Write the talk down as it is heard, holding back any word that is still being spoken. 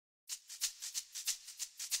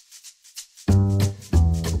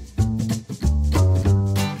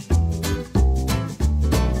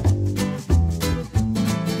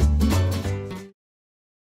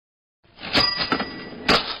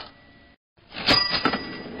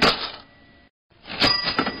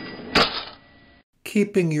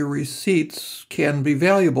keeping your receipts can be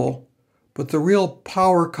valuable, but the real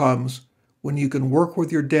power comes when you can work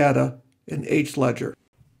with your data in hledger.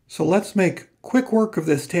 So let's make quick work of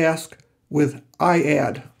this task with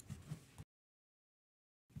iadd.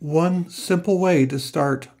 One simple way to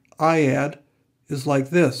start iadd is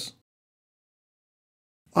like this.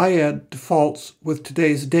 iadd defaults with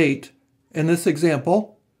today's date. In this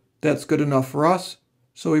example, that's good enough for us,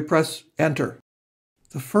 so we press enter.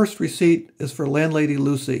 The first receipt is for Landlady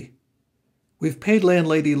Lucy. We've paid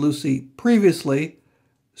Landlady Lucy previously,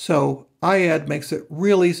 so iadd makes it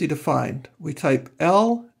real easy to find. We type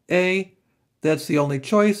LA, that's the only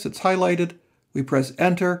choice, it's highlighted. We press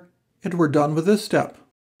enter, and we're done with this step.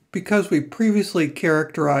 Because we previously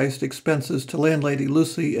characterized expenses to Landlady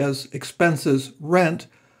Lucy as expenses rent,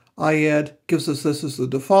 iadd gives us this as the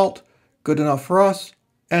default. Good enough for us.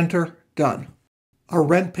 Enter, done. Our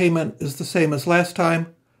rent payment is the same as last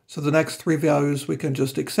time, so the next three values we can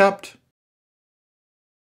just accept.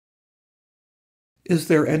 Is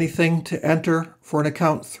there anything to enter for an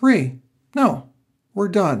account 3? No, we're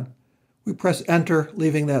done. We press enter,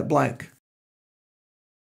 leaving that blank.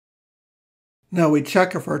 Now we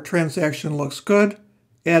check if our transaction looks good,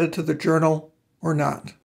 add it to the journal or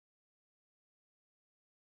not.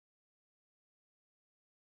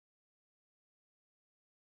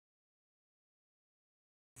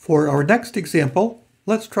 For our next example,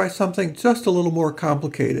 let's try something just a little more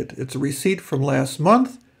complicated. It's a receipt from last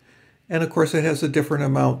month, and of course it has a different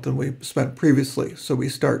amount than we spent previously. So we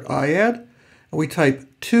start iadd, and we type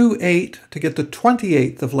 28 to get the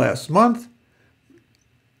 28th of last month.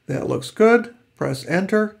 That looks good. Press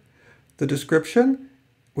enter. The description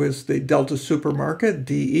was the Delta Supermarket.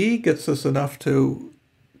 DE gets us enough to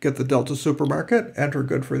get the Delta Supermarket. Enter,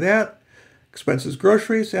 good for that. Expenses,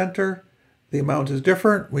 groceries, enter. The amount is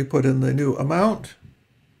different. We put in the new amount.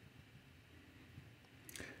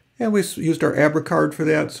 And we used our ABRA card for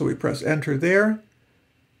that, so we press enter there.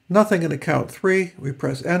 Nothing in account 3. We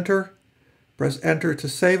press enter. Press enter to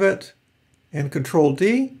save it. And Control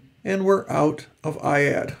D, and we're out of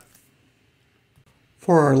iadd.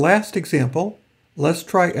 For our last example, let's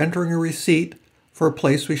try entering a receipt for a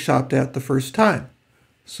place we shopped at the first time.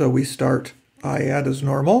 So we start iadd as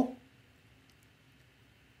normal.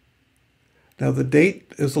 Now the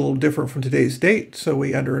date is a little different from today's date, so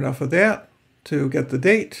we enter enough of that to get the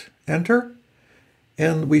date, enter.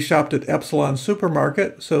 And we shopped at Epsilon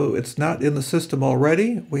Supermarket, so it's not in the system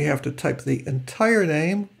already. We have to type the entire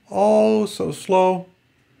name, oh so slow.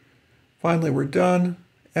 Finally we're done,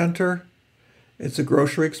 enter. It's a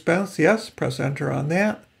grocery expense, yes, press enter on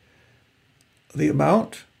that. The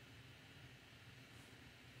amount,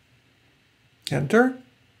 enter.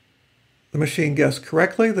 The machine guessed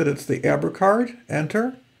correctly that it's the ABRA card,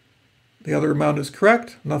 enter. The other amount is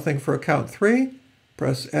correct, nothing for account 3.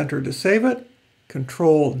 Press enter to save it,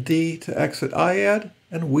 Control D to exit iadd,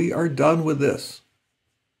 and we are done with this.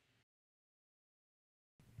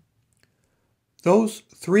 Those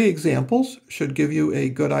 3 examples should give you a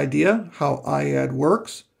good idea how iadd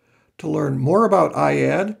works. To learn more about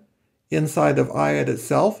iadd, inside of iadd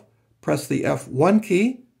itself, press the F1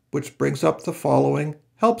 key, which brings up the following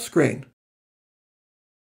help screen.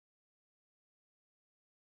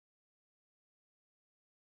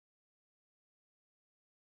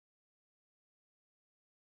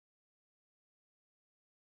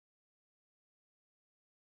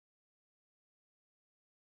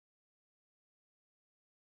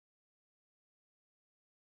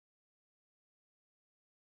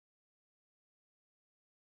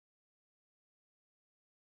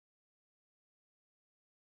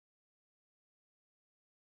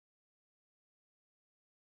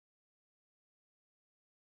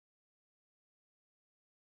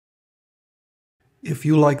 If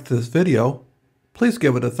you liked this video, please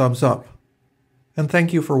give it a thumbs up. And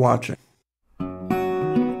thank you for watching.